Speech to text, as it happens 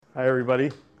Hi, everybody.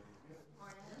 Good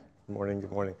morning.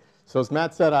 Good morning. So as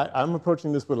Matt said, I'm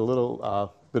approaching this with a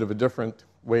little bit of a different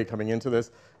way coming into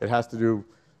this. It has to do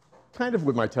kind of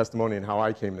with my testimony and how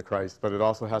I came to Christ, but it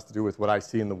also has to do with what I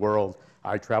see in the world.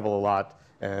 I travel a lot,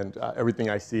 and everything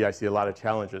I see a lot of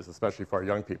challenges, especially for our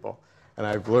young people. And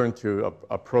I've learned to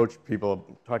approach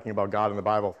people talking about God in the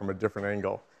Bible from a different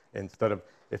angle. Instead of,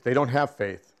 if they don't have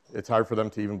faith, it's hard for them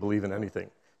to even believe in anything.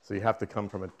 So you have to come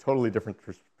from a totally different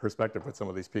perspective with some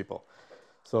of these people.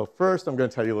 So first, I'm going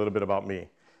to tell you a little bit about me.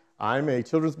 I'm a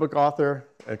children's book author,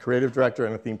 a creative director,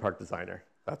 and a theme park designer.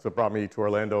 That's what brought me to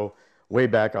Orlando way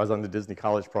back. I was on the Disney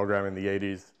College program in the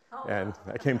 80s, and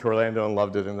I came to Orlando and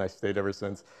loved it, and I stayed ever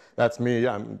since. That's me.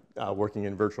 I'm working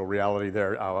in virtual reality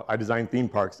there. I design theme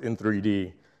parks in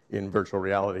 3D in virtual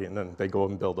reality, and then they go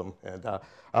and build them. And I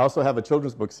also have a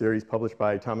children's book series published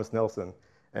by Thomas Nelson,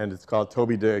 and it's called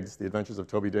Toby Diggs, The Adventures of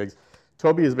Toby Diggs.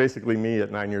 Toby is basically me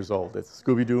at 9 years old. It's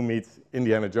Scooby-Doo meets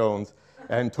Indiana Jones,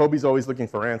 and Toby's always looking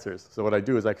for answers. So what I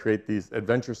do is I create these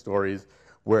adventure stories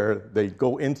where they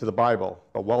go into the Bible,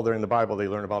 but while they're in the Bible, they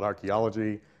learn about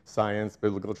archaeology, science,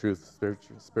 biblical truth,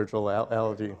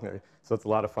 spirituality. So it's a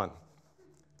lot of fun.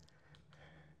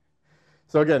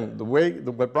 So again,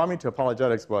 what brought me to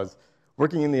apologetics was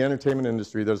working in the entertainment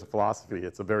industry. There's a philosophy.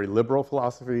 It's a very liberal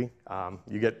philosophy.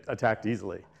 You get attacked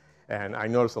easily. And I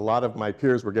noticed a lot of my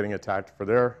peers were getting attacked for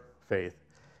their faith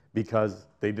because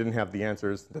they didn't have the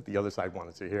answers that the other side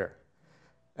wanted to hear.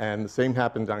 And the same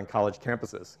happened on college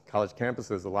campuses. College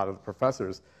campuses, a lot of the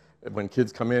professors, when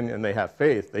kids come in and they have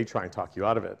faith, they try and talk you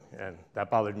out of it. And that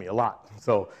bothered me a lot.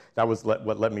 So that was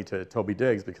what led me to Toby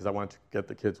Diggs, because I wanted to get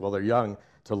the kids while they're young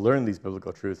to learn these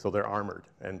biblical truths so they're armored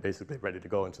and basically ready to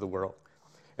go into the world.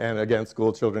 And again,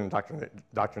 school children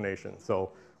indoctrination.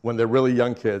 So when they're really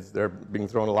young kids, they're being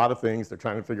thrown a lot of things. They're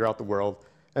trying to figure out the world.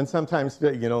 And sometimes,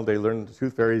 they learn the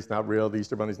tooth fairy's not real, the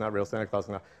Easter bunny's not real, Santa Claus is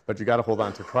not, but you got to hold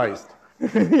on to Christ.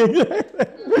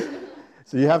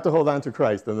 So you have to hold on to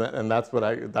Christ, and that's what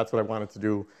I wanted to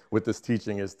do with this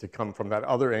teaching, is to come from that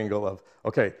other angle of,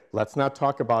 okay, let's not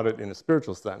talk about it in a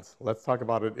spiritual sense. Let's talk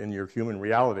about it in your human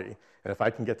reality. And if I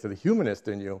can get to the humanist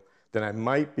in you, then I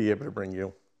might be able to bring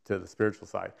you to the spiritual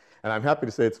side. And I'm happy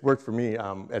to say it's worked for me.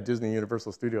 At Disney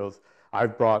Universal Studios,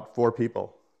 I've brought 4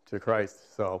 people to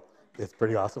Christ, so it's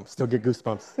pretty awesome. Still get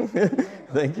goosebumps.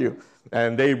 Thank you.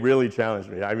 And they really challenged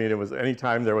me. I mean, it was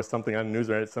anytime there was something on the news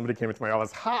or somebody came into my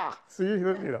office, ha! See,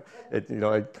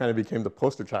 I kind of became the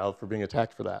poster child for being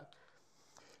attacked for that.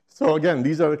 So again,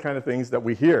 these are the kind of things that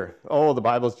we hear. Oh, the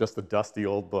Bible's just a dusty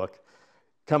old book.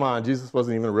 Come on, Jesus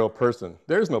wasn't even a real person.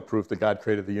 There's no proof that God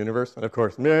created the universe. And of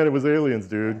course, man, it was aliens,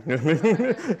 dude.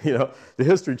 The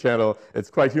History Channel,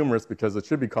 it's quite humorous because it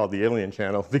should be called the Alien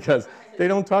Channel, because they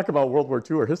don't talk about World War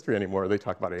II or history anymore. They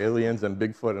talk about aliens and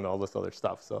Bigfoot and all this other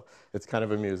stuff. So it's kind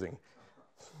of amusing.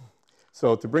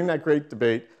 So to bring that great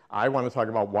debate, I want to talk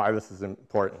about why this is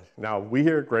important. Now, we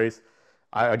here at Grace,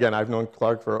 I've known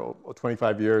Clark for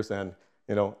 25 years, and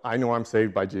I know I'm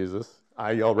saved by Jesus.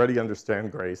 I already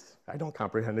understand grace. I don't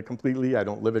comprehend it completely. I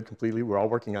don't live it completely. We're all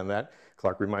working on that.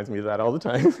 Clark reminds me of that all the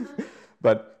time.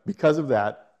 But because of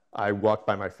that, I walk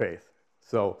by my faith.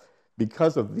 So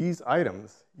because of these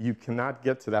items, you cannot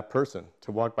get to that person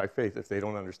to walk by faith if they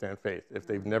don't understand faith, if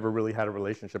they've never really had a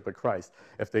relationship with Christ,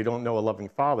 if they don't know a loving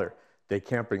Father. They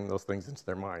can't bring those things into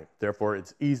their mind. Therefore,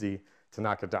 it's easy to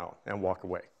knock it down and walk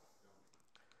away.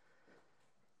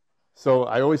 So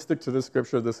I always stick to this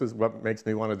scripture. This is what makes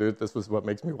me want to do it. This was what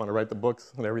makes me want to write the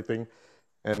books and everything.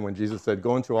 And when Jesus said,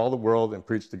 go into all the world and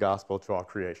preach the gospel to all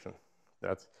creation.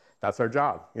 That's our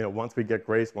job. Once we get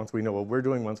grace, once we know what we're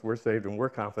doing, once we're saved and we're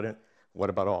confident, what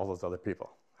about all those other people?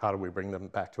 How do we bring them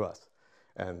back to us?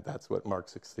 And that's what Mark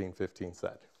 16:15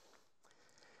 said.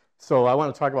 So I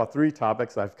want to talk about 3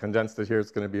 topics. I've condensed it here. It's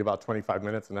going to be about 25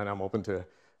 minutes, and then I'm open to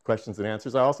questions and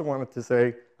answers. I also wanted to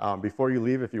say, before you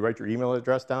leave, if you write your email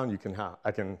address down,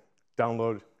 I can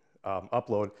download,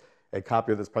 upload a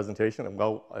copy of this presentation,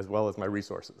 as well as my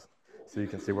resources, so you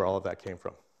can see where all of that came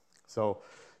from. So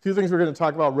a few things we're going to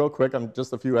talk about real quick.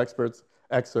 Just a few excerpts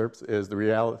is the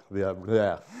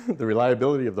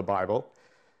reliability of the Bible,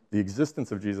 the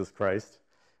existence of Jesus Christ,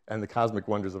 and the cosmic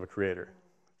wonders of a creator.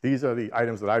 These are the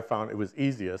items that I found it was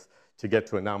easiest to get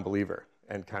to a non-believer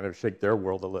and kind of shake their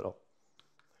world a little.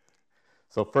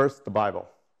 So first, the Bible.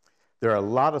 There are a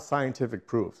lot of scientific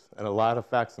proofs and a lot of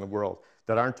facts in the world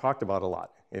that aren't talked about a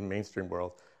lot in mainstream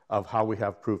world of how we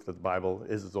have proof that the Bible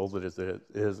is as old as it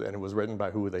is, and it was written by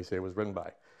who they say it was written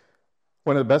by.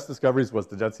 One of the best discoveries was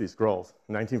the Dead Sea Scrolls.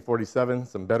 In 1947,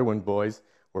 some Bedouin boys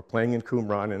were playing in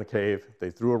Qumran in a cave.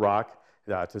 They threw a rock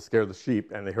to scare the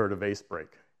sheep, and they heard a vase break.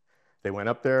 They went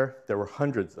up there. There were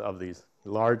hundreds of these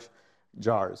large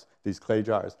jars, these clay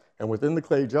jars. And within the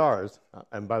clay jars,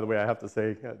 and by the way, I have to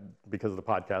say, because of the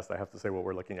podcast, I have to say what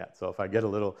we're looking at. So if I get a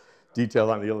little detailed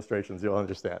on the illustrations, you'll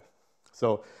understand.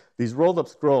 So these rolled up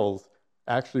scrolls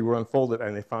actually were unfolded,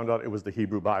 and they found out it was the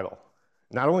Hebrew Bible.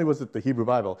 Not only was it the Hebrew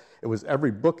Bible, it was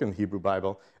every book in the Hebrew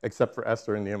Bible except for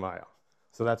Esther and Nehemiah.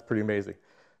 So that's pretty amazing.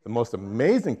 The most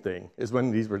amazing thing is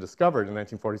when these were discovered in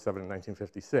 1947 and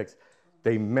 1956,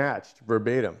 they matched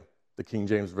verbatim the King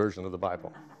James Version of the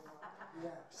Bible.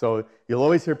 So you'll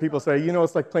always hear people say, you know,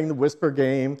 it's like playing the whisper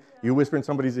game. You whisper in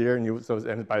somebody's ear,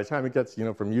 and by the time it gets,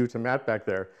 from you to Matt back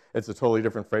there, it's a totally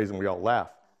different phrase, and we all laugh.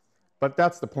 But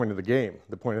that's the point of the game.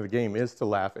 The point of the game is to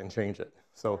laugh and change it.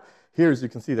 So here, as you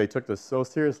can see, they took this so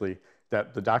seriously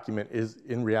that the document is,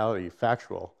 in reality,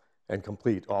 factual and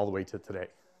complete all the way to today.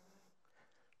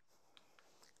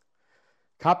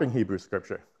 Copying Hebrew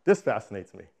scripture. This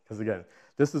fascinates me, because again,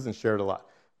 this isn't shared a lot.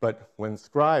 But when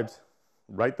scribes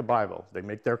write the Bible, they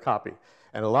make their copy.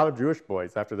 And a lot of Jewish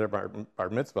boys, after their bar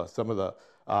mitzvah, some of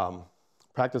the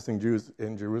practicing Jews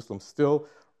in Jerusalem still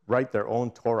write their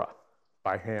own Torah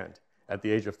by hand at the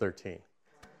age of 13.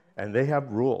 And they have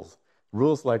rules.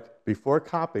 Rules like, before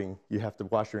copying, you have to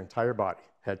wash your entire body,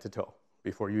 head to toe,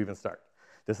 before you even start.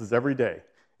 This is every day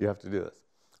you have to do this.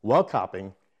 While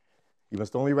copying, you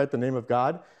must only write the name of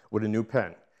God with a new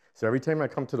pen. So every time I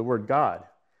come to the word God,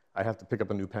 I have to pick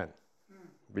up a new pen.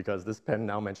 Because this pen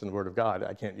now mentions the word of God,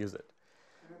 I can't use it.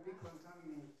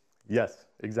 Yes,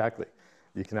 exactly.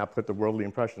 You cannot put the worldly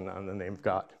impression on the name of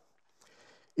God.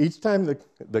 Each time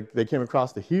they came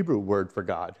across the Hebrew word for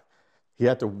God, he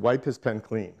had to wipe his pen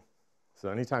clean. So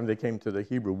anytime they came to the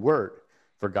Hebrew word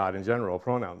for God in general, a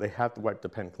pronoun, they have to wipe the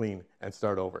pen clean and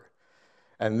start over.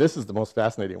 And this is the most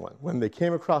fascinating one. When they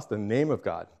came across the name of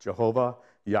God, Jehovah,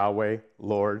 Yahweh,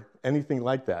 Lord, anything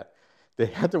like that, they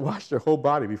had to wash their whole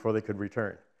body before they could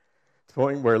return. To the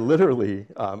point where literally,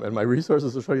 and my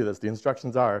resources will show you this, the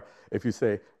instructions are, if you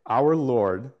say, our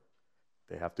Lord,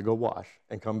 they have to go wash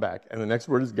and come back. And the next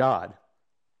word is God,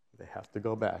 they have to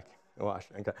go back and wash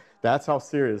and come. That's how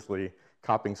seriously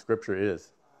copying scripture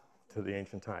is to the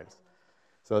ancient times.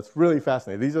 So it's really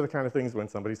fascinating. These are the kind of things when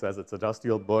somebody says it's a dusty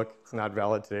old book, it's not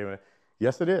valid today.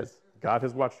 Yes, it is. God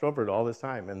has watched over it all this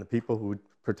time, and the people who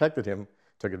protected him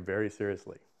took it very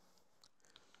seriously.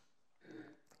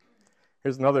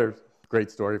 Here's another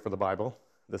great story for the Bible,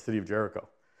 the city of Jericho.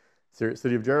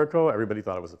 City of Jericho, everybody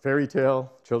thought it was a fairy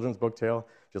tale, children's book tale,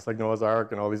 just like Noah's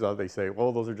Ark and all these other. They say,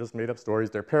 well, those are just made up stories.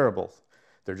 They're parables.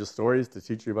 They're just stories to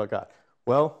teach you about God.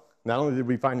 Well, not only did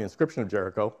we find the inscription of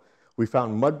Jericho, we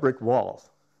found mud brick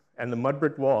walls, and the mud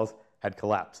brick walls had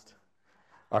collapsed.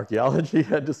 Archaeology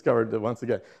had discovered that, once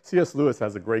again, C.S. Lewis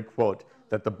has a great quote,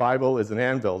 that the Bible is an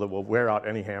anvil that will wear out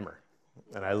any hammer.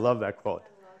 And I love that quote.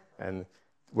 And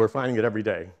we're finding it every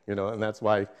day, and that's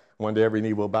why one day every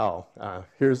knee will bow.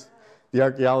 Here's the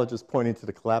archaeologist pointing to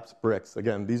the collapsed bricks.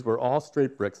 Again, these were all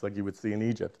straight bricks like you would see in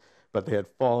Egypt, but they had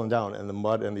fallen down, and the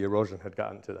mud and the erosion had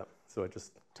gotten to them. So it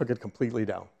just took it completely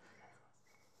down.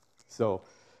 So,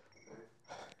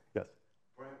 yes?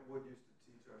 Brent Wood used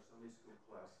to teach our Sunday school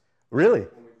class. Really?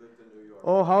 When we lived in New York.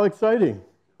 Oh, how exciting.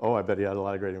 Oh, I bet he had a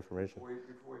lot of great information.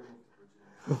 Before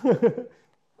he moved to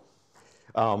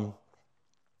Virginia.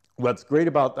 What's great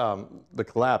about the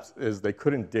collapse is they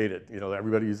couldn't date it.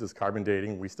 Everybody uses carbon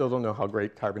dating. We still don't know how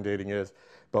great carbon dating is.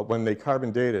 But when they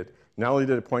carbon dated, not only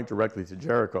did it point directly to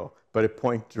Jericho, but it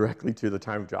pointed directly to the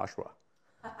time of Joshua.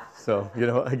 So,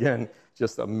 again,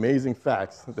 just amazing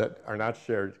facts that are not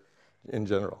shared in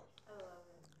general.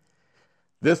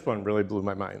 This one really blew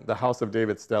my mind, the House of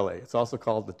David stele. It's also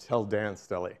called the Tel Dan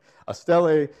stele. A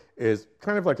stele is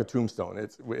kind of like a tombstone.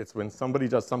 It's when somebody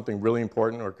does something really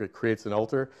important or creates an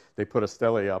altar, they put a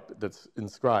stele up that's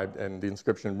inscribed, and the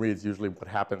inscription reads usually what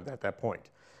happened at that point.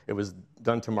 It was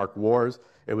done to mark wars.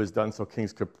 It was done so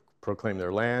kings could proclaim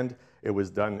their land. It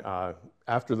was done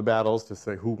after the battles to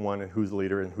say who won and who's the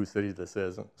leader and whose city this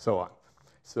is, and so on.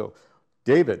 So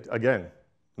David, again,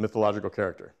 mythological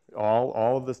character.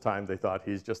 All of this time, they thought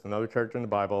he's just another character in the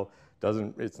Bible.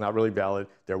 It's not really valid.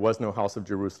 There was no house of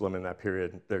Jerusalem in that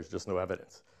period. There's just no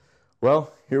evidence.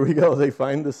 Well, here we go. They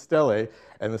find the stele,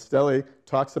 and the stele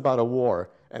talks about a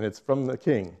war, and it's from the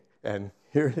king. And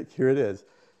here it is.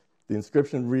 The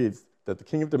inscription reads that the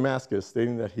king of Damascus,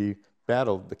 stating that he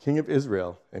battled the king of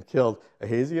Israel and killed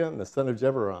Ahaziah and the son of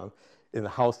Jehoram in the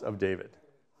house of David.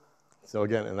 So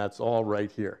again, and that's all right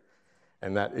here.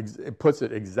 And it puts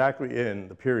it exactly in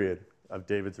the period of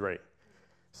David's reign.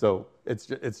 So it's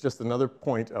just another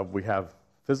point of we have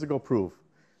physical proof,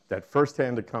 that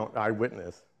firsthand account,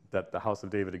 eyewitness, that the house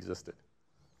of David existed.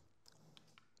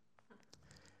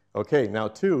 Okay, now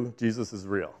 2, Jesus is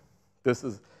real.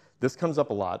 This comes up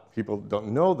a lot. People don't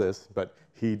know this, but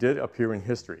he did appear in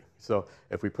history. So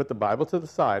if we put the Bible to the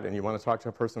side and you want to talk to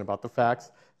a person about the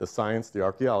facts, the science, the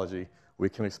archaeology, we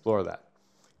can explore that.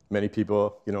 Many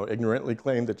people, ignorantly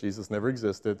claim that Jesus never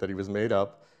existed, that he was made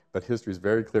up, but history is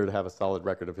very clear to have a solid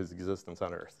record of his existence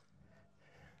on earth.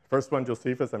 First one,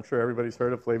 Josephus. I'm sure everybody's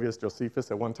heard of Flavius Josephus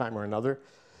at one time or another.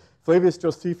 Flavius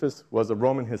Josephus was a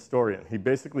Roman historian. He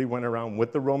basically went around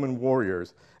with the Roman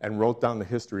warriors and wrote down the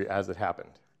history as it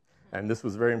happened. And this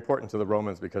was very important to the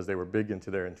Romans because they were big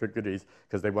into their intricacies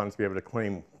because they wanted to be able to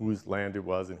claim whose land it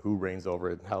was and who reigns over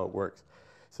it and how it works.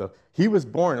 So he was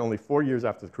born only 4 years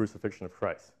after the crucifixion of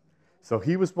Christ. So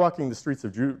he was walking the streets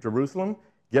of Jerusalem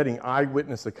getting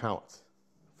eyewitness accounts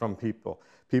from people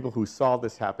who saw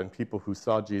this happen, people who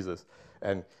saw Jesus.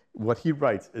 And what he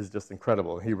writes is just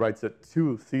incredible. He writes it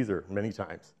to Caesar many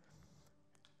times.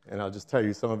 And I'll just tell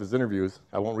you some of his interviews.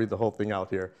 I won't read the whole thing out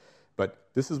here. But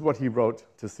this is what he wrote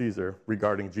to Caesar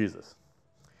regarding Jesus.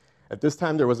 At this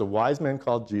time, there was a wise man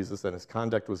called Jesus, and his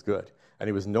conduct was good, and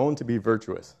he was known to be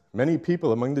virtuous. Many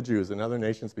people among the Jews and other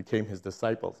nations became his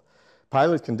disciples.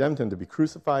 Pilate condemned him to be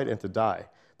crucified and to die,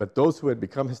 but those who had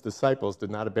become his disciples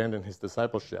did not abandon his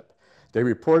discipleship. They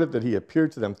reported that he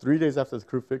appeared to them 3 days after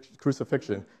the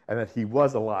crucifixion and that he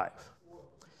was alive.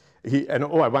 I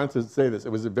wanted to say this.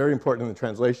 It was very important in the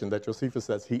translation that Josephus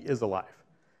says he is alive.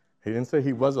 He didn't say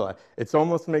he was alive. It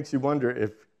almost makes you wonder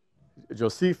if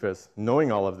Josephus,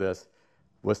 knowing all of this,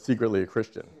 was secretly a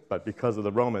Christian. But because of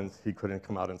the Romans, he couldn't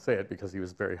come out and say it because he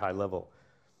was very high level.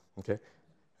 Okay?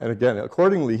 And again,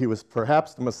 accordingly, he was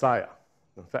perhaps the Messiah.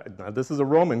 In fact, now this is a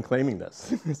Roman claiming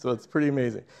this, so it's pretty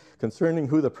amazing. Concerning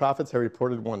who the prophets have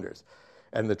reported wonders.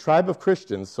 And the tribe of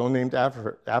Christians, so named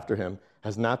after him,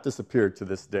 has not disappeared to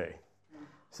this day.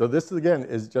 So this, again,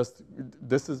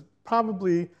 this is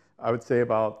probably, I would say,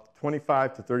 about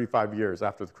 25 to 35 years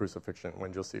after the crucifixion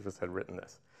when Josephus had written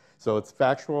this. So it's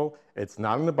factual, it's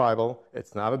not in the Bible,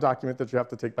 it's not a document that you have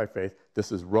to take by faith.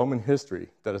 This is Roman history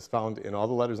that is found in all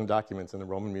the letters and documents in the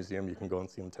Roman Museum. You can go and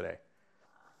see them today.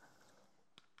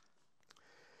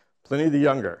 Pliny the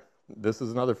Younger. This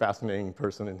is another fascinating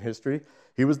person in history.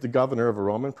 He was the governor of a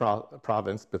Roman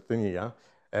province, Bithynia,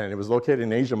 and it was located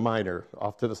in Asia Minor,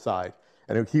 off to the side.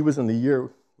 And he was in the year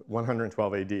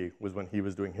 112 AD, was when he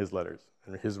was doing his letters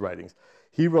and his writings.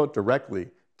 He wrote directly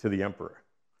to the emperor.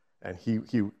 And he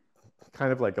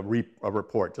kind of like a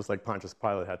report, just like Pontius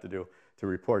Pilate had to do, to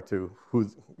report to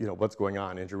what's going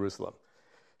on in Jerusalem.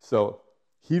 So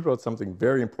he wrote something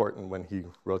very important when he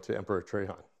wrote to Emperor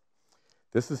Trajan.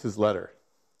 This is his letter.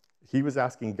 He was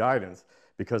asking guidance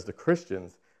because the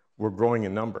Christians were growing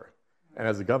in number. And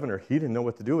as a governor, he didn't know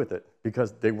what to do with it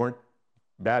because they weren't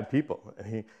bad people.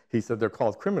 And he said they're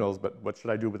called criminals, but what should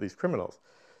I do with these criminals?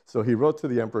 So he wrote to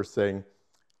the emperor saying,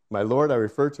 "My lord, I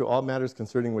refer to all matters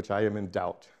concerning which I am in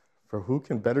doubt. For who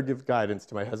can better give guidance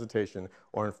to my hesitation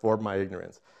or inform my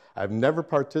ignorance? I have never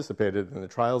participated in the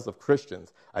trials of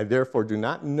Christians. I therefore do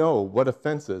not know what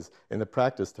offenses in the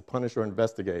practice to punish or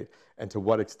investigate, and to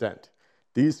what extent.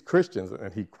 These Christians,"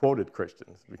 and he quoted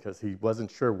Christians because he wasn't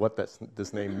sure what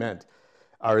this name meant,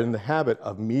 "are in the habit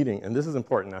of meeting," and this is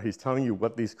important. Now he's telling you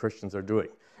what these Christians are doing.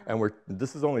 And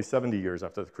this is only 70 years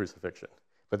after the crucifixion.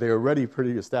 But they were already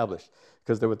pretty established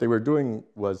because what they were doing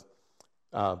was,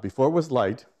 before it was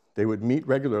light, they would meet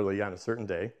regularly on a certain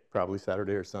day, probably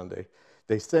Saturday or Sunday.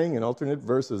 They sang in alternate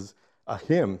verses a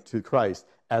hymn to Christ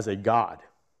as a god.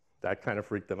 That kind of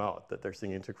freaked them out, that they're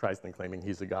singing to Christ and claiming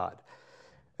he's a god.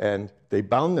 And they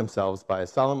bound themselves by a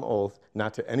solemn oath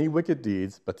not to any wicked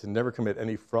deeds, but to never commit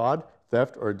any fraud,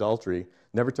 theft, or adultery,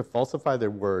 never to falsify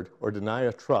their word or deny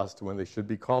a trust when they should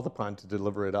be called upon to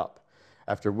deliver it up.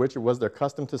 After which it was their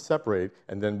custom to separate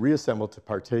and then reassemble to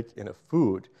partake in a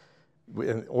food,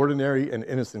 an ordinary and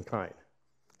innocent kind.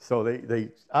 So they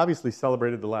obviously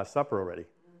celebrated the Last Supper already.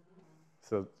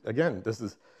 So again, this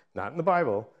is not in the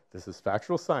Bible. This is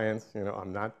factual science.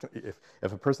 I'm not. If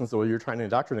a person says, "Well, you're trying to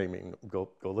indoctrinate me," go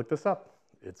look this up.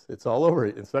 It's all over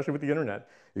it, especially with the internet.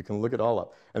 You can look it all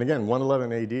up. And again,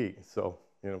 111 AD. So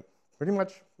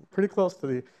pretty close to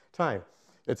the time.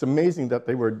 It's amazing that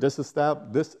they were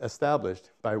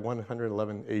disestablished by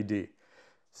 111 AD.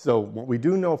 So what we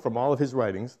do know from all of his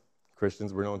writings,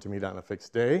 Christians were known to meet on a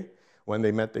fixed day. When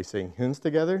they met, they sang hymns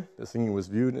together. The singing was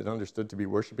viewed and understood to be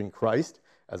worshiping Christ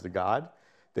as a god.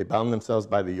 They bound themselves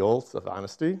by the oaths of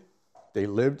honesty. They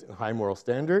lived in high moral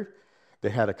standard.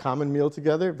 They had a common meal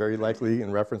together, very likely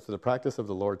in reference to the practice of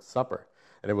the Lord's Supper.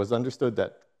 And it was understood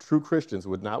that true Christians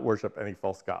would not worship any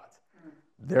false gods.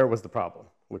 There was the problem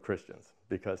with Christians,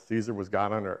 because Caesar was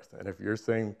God on earth. And if you're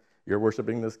saying you're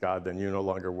worshiping this God, then you no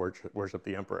longer worship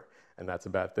the emperor. And that's a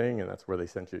bad thing, and that's where they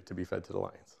sent you to be fed to the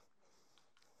lions.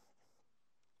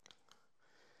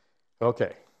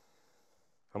 Okay.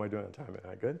 How am I doing on time? Am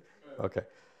I good? Okay.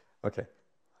 Okay.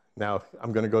 Now,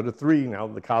 I'm going to go to 3 now,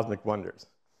 the cosmic wonders.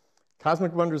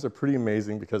 Cosmic wonders are pretty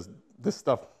amazing because this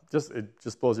stuff, it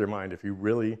just blows your mind if you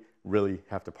really, really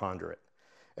have to ponder it.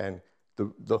 And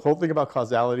the whole thing about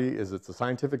causality is it's a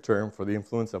scientific term for the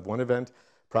influence of one event,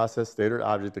 process, state, or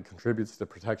object that contributes to the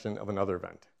protection of another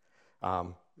event.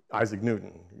 Isaac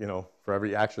Newton, for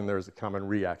every action there is a common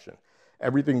reaction.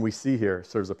 Everything we see here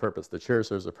serves a purpose. The chair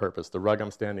serves a purpose. The rug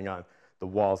I'm standing on, the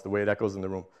walls, the way it echoes in the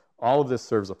room, all of this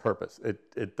serves a purpose.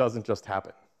 It doesn't just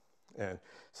happen. And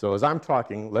so as I'm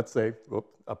talking, let's say,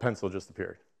 a pencil just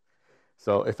appeared.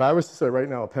 So if I was to say right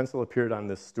now, a pencil appeared on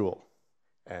this stool,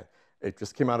 and it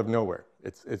just came out of nowhere.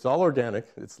 It's all organic.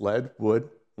 It's lead, wood,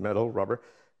 metal, rubber.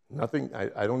 Nothing,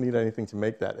 I don't need anything to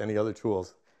make that, any other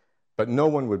tools. But no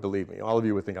one would believe me. All of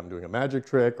you would think I'm doing a magic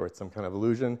trick or it's some kind of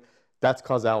illusion. That's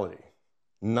causality.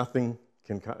 Something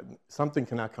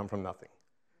cannot come from nothing.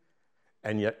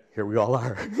 And yet, here we all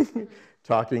are,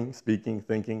 talking, speaking,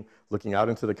 thinking, looking out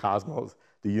into the cosmos,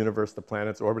 the universe, the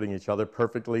planets orbiting each other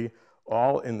perfectly,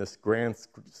 all in this grand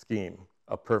scheme,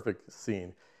 a perfect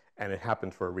scene, and it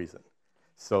happened for a reason.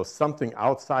 So something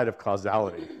outside of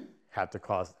causality had to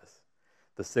cause this.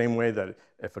 The same way that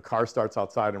if a car starts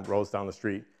outside and rolls down the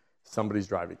street, somebody's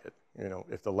driving it.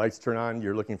 If the lights turn on,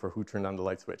 you're looking for who turned on the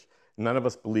light switch. None of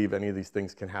us believe any of these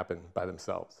things can happen by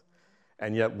themselves.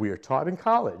 And yet we are taught in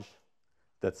college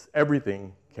that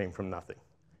everything came from nothing.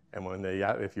 And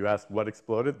if you ask what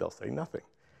exploded, they'll say nothing.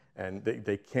 And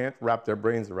they can't wrap their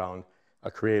brains around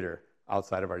a creator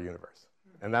outside of our universe.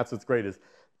 And that's what's great is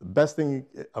the best thing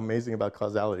amazing about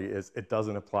causality is it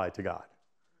doesn't apply to God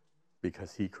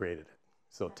because he created it.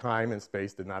 So time and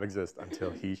space did not exist until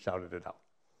he shouted it out.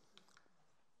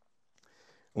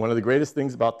 One of the greatest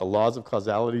things about the laws of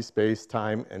causality, space,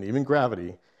 time, and even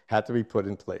gravity had to be put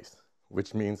in place,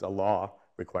 which means a law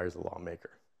requires a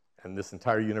lawmaker. And this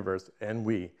entire universe and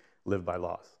we live by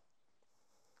laws.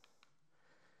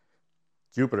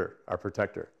 Jupiter, our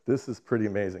protector. This is pretty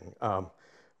amazing.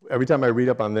 Every time I read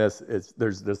up on this,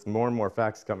 there's more and more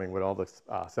facts coming with all the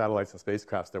satellites and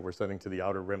spacecrafts that we're sending to the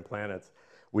outer rim planets.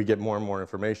 We get more and more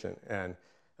information. And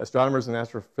astronomers and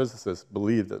astrophysicists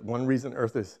believe that one reason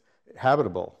Earth is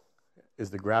habitable is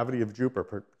the gravity of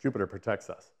Jupiter. Jupiter protects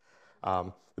us.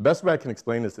 The best way I can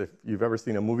explain this, if you've ever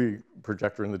seen a movie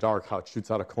projector in the dark, how it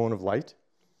shoots out a cone of light.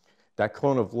 That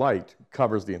cone of light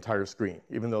covers the entire screen,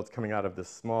 even though it's coming out of this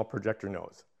small projector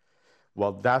nose.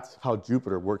 Well, that's how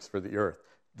Jupiter works for the Earth.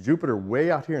 Jupiter,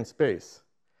 way out here in space,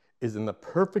 is in the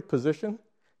perfect position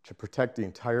to protect the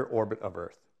entire orbit of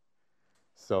Earth.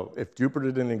 So if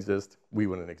Jupiter didn't exist, we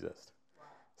wouldn't exist.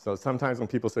 So sometimes when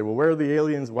people say, well, where are the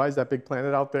aliens? Why is that big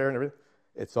planet out there and everything?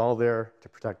 It's all there to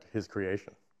protect his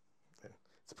creation.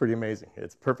 It's pretty amazing.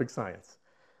 It's perfect science.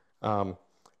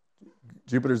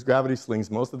 Jupiter's gravity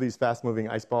slings most of these fast-moving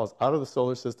ice balls out of the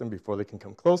solar system before they can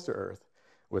come close to Earth.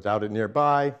 Without it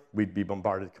nearby, we'd be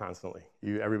bombarded constantly.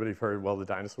 Everybody's heard, well, the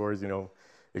dinosaurs,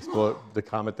 explode, the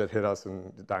comet that hit us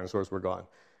and the dinosaurs were gone.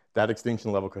 That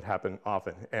extinction level could happen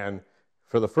often. And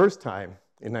for the first time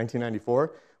in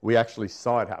 1994, we actually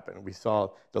saw it happen. We saw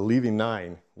the Levy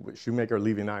 9, Shoemaker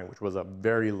Levy 9, which was a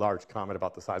very large comet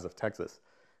about the size of Texas,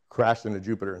 crashed into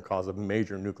Jupiter and caused a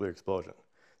major nuclear explosion.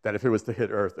 That if it was to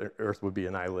hit Earth, Earth would be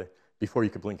annihilated. Before you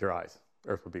could blink your eyes,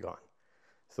 Earth would be gone.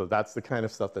 So that's the kind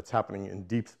of stuff that's happening in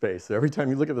deep space. So every time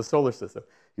you look at the solar system,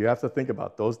 you have to think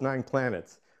about those 9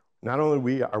 planets. Not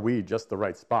only are we just the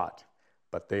right spot,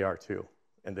 but they are too.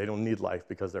 And they don't need life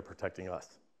because they're protecting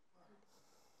us.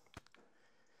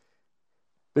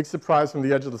 Big surprise from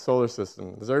the edge of the solar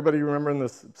system. Does everybody remember in the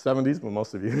 70s? Well,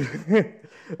 most of you.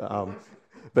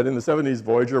 But in the 70s,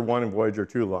 Voyager 1 and Voyager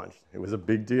 2 launched. It was a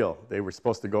big deal. They were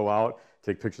supposed to go out,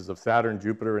 take pictures of Saturn,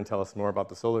 Jupiter, and tell us more about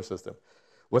the solar system.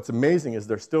 What's amazing is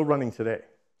they're still running today.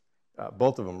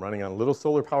 Both of them running on little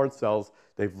solar-powered cells.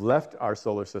 They've left our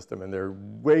solar system, and they're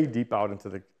way deep out into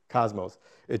the cosmos.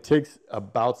 It takes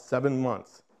about 7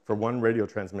 months for one radio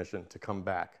transmission to come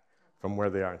back from where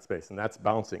they are in space, and that's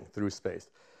bouncing through space.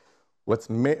 What's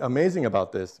amazing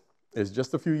about this is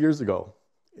just a few years ago,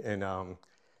 in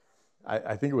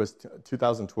I think it was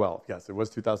 2012. Yes, it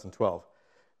was 2012.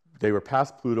 They were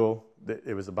past Pluto.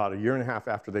 It was about a year and a half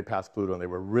after they passed Pluto, and they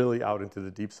were really out into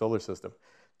the deep solar system.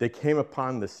 They came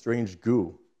upon this strange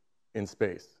goo in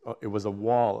space. It was a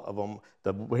wall of them.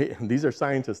 These are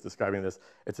scientists describing this.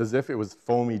 It's as if it was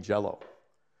foamy jello.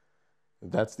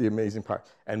 That's the amazing part.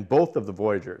 And both of the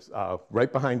Voyagers,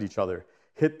 right behind each other,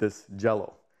 hit this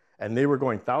jello. And they were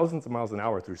going thousands of miles an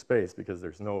hour through space because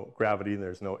there's no gravity and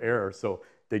there's no air, so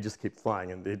they just keep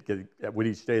flying. And with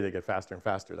each day, they get faster and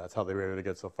faster. That's how they were able to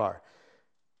get so far.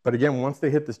 But again, once they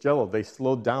hit this jello, they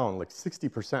slowed down like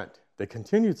 60%. They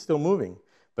continued still moving,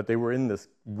 but they were in this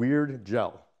weird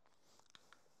gel.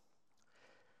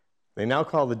 They now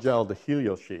call the gel the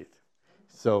heliosheath.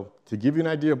 So to give you an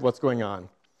idea of what's going on,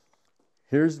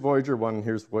 here's Voyager 1 and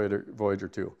here's Voyager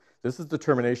 2. This is the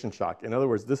termination shock. In other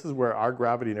words, this is where our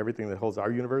gravity and everything that holds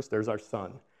our universe, there's our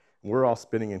sun. We're all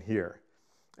spinning in here.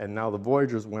 And now the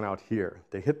Voyagers went out here.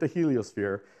 They hit the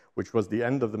heliosphere, which was the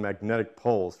end of the magnetic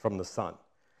poles from the sun.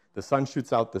 The sun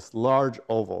shoots out this large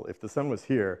oval. If the sun was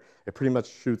here, it pretty much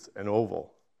shoots an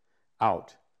oval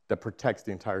out that protects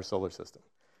the entire solar system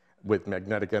with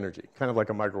magnetic energy, kind of like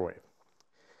a microwave.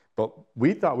 But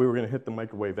we thought we were going to hit the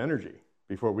microwave energy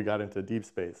before we got into deep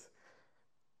space.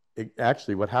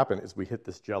 Actually, what happened is we hit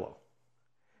this jello.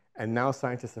 And now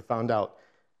scientists have found out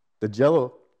the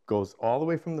jello goes all the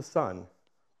way from the sun,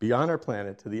 beyond our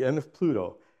planet, to the end of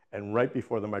Pluto, and right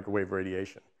before the microwave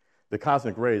radiation. The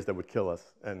cosmic rays that would kill us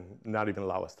and not even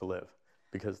allow us to live,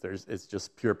 because it's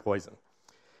just pure poison.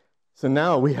 So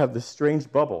now we have this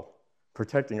strange bubble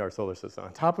protecting our solar system.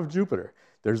 On top of Jupiter,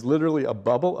 there's literally a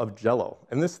bubble of jello.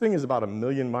 And this thing is about 1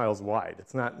 million miles wide.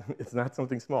 It's not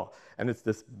something small. And it's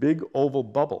this big oval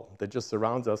bubble that just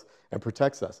surrounds us and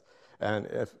protects us. And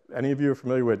if any of you are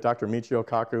familiar with Dr. Michio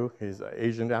Kaku, he's an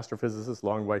Asian astrophysicist,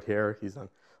 long white hair. He's on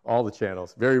all the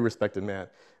channels, very respected man.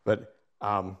 But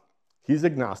he's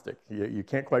agnostic. You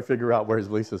can't quite figure out where his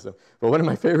belief system. But one of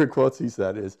my favorite quotes he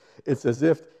said is, it's as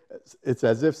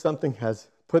if something has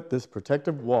put this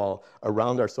protective wall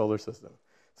around our solar system.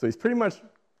 So he's pretty much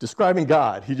describing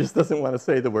God. He just doesn't want to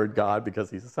say the word God because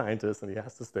he's a scientist and he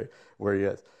has to stay where he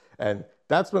is. And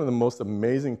that's one of the most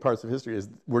amazing parts of history is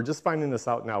we're just finding this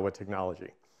out now with technology.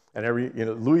 And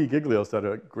Louis Giglio said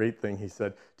a great thing. He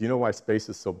said, do you know why space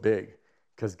is so big?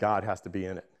 Because God has to be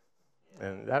in it.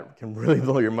 And that can really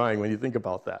blow your mind when you think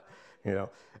about that,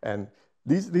 And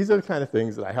these are the kind of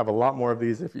things that I have a lot more of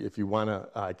these. If you want to,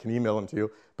 I can email them to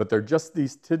you. But they're just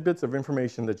these tidbits of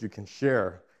information that you can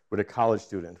share with a college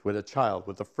student, with a child,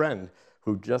 with a friend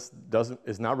who just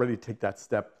is not ready to take that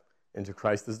step into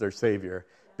Christ as their Savior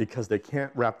because they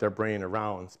can't wrap their brain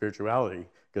around spirituality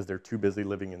because they're too busy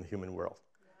living in the human world.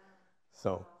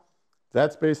 So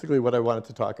that's basically what I wanted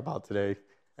to talk about today.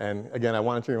 And again, I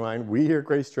wanted to remind, we here at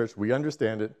Grace Church, we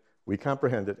understand it, we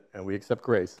comprehend it, and we accept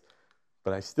grace.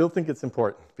 But I still think it's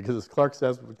important because as Clark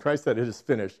says, when Christ said it is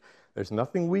finished, there's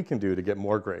nothing we can do to get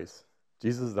more grace.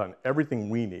 Jesus has done everything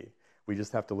we need. We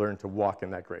just have to learn to walk in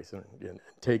that grace and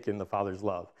take in the Father's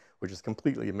love, which is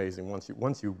completely amazing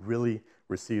once you really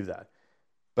receive that.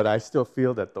 But I still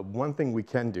feel that the one thing we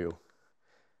can do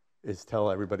is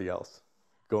tell everybody else,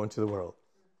 go into the world,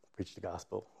 preach the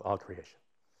gospel, all creation.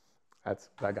 That's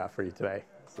what I got for you today.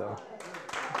 So,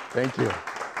 thank you.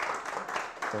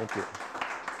 Thank you.